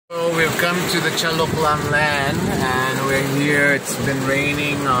So we've come to the Chaloklum land and we're here. It's been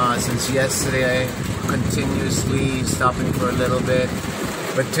raining since yesterday, continuously stopping for a little bit.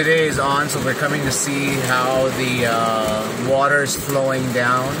 But today is on, so we're coming to see how the water is flowing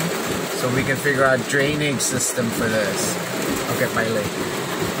down so we can figure out drainage system for this. Okay, pilot.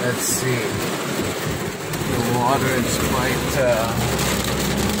 Let's see. The water is quite...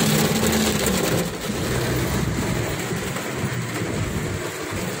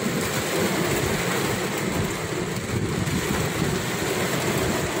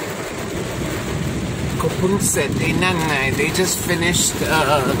 They just finished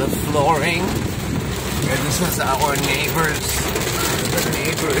the flooring. This is our neighbor's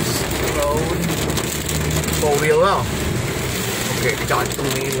road. Four-wheel well. Okay, จอดตรง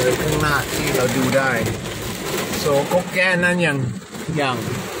นี้เลยข้างหน้าที่เราดูได้ so เขาแก้นั้นยัง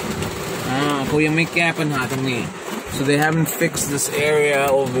เขายังไม่แก้ปัญหาตรงนี้ so they haven't fixed this area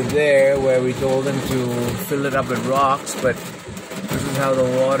over there where we told them to fill it up with rocks, but this is how the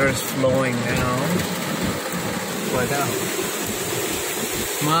water is flowing now.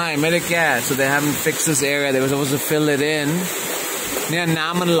ไม่ได้แก้ so they haven't fixed this area. They were supposed to fill it in. เนี่ยน้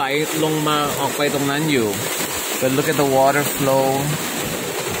ำมันไหลลงมาออกไปตรงนั้นอยู่ but look at the water flow,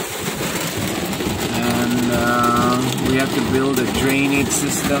 and we have to build a drainage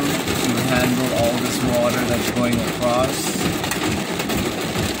system to handle all this water that's going across.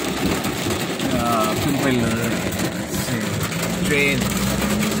 ขึ้นไปเลย let's see drain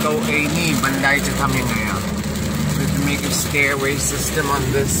เราไอ้นี่บันไดจะทำยังไงto make a stairway system on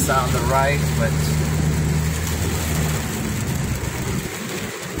this on the right, but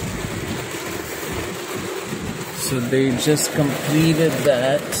so they just completed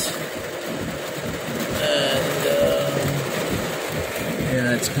that, and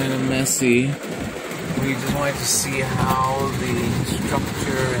yeah, it's kind of messy. We just wanted to see how the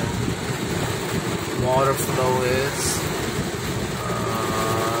structure and water flow is.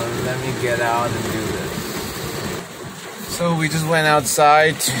 Let me get out and do this. So we just went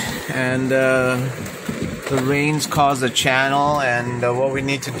outside, and the rains caused a channel, and what we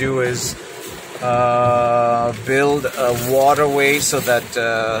need to do is build a waterway so that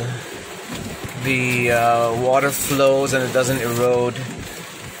the water flows and it doesn't erode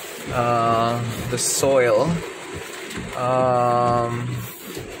the soil.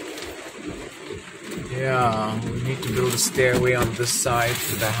 Yeah, we need to build a stairway on this side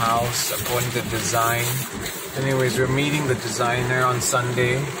to the house according to design. Anyways, we're meeting the designer on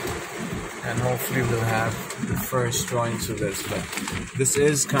Sunday, and hopefully we'll have the first drawings of this. But this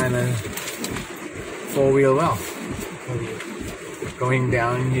is kind of four-wheel well. Going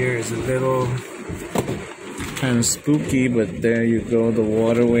down here is a little kind of spooky, but there you go, the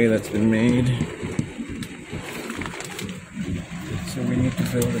waterway that's been made. So we need to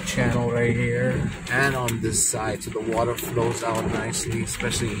build a channel right here and on this side so the water flows out nicely,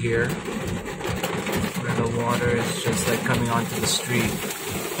 especially here. The water is just like coming onto the street.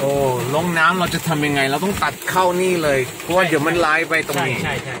 โอ้ลงน้ำเราจะทำยังไงเราต้องตัดเข้านี่เลยเพราะว่าเดี๋ยวมันไหลไปตรงนี้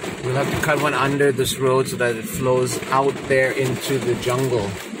We'll have to cut one under this road so that it flows out there into the jungle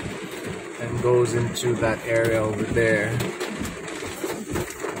and goes into that area over there.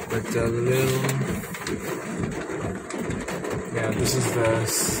 But a little, yeah, this is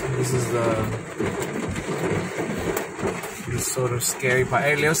sort of scary part.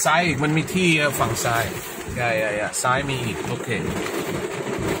 เลี้ยวซ้ายอีกมันมีที่ฝั่งซ้าย yeah ซ้ายมีอีก okay.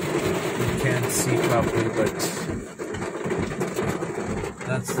 You can't see properly, but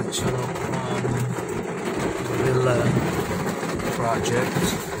that's the Chaloklum Villa project.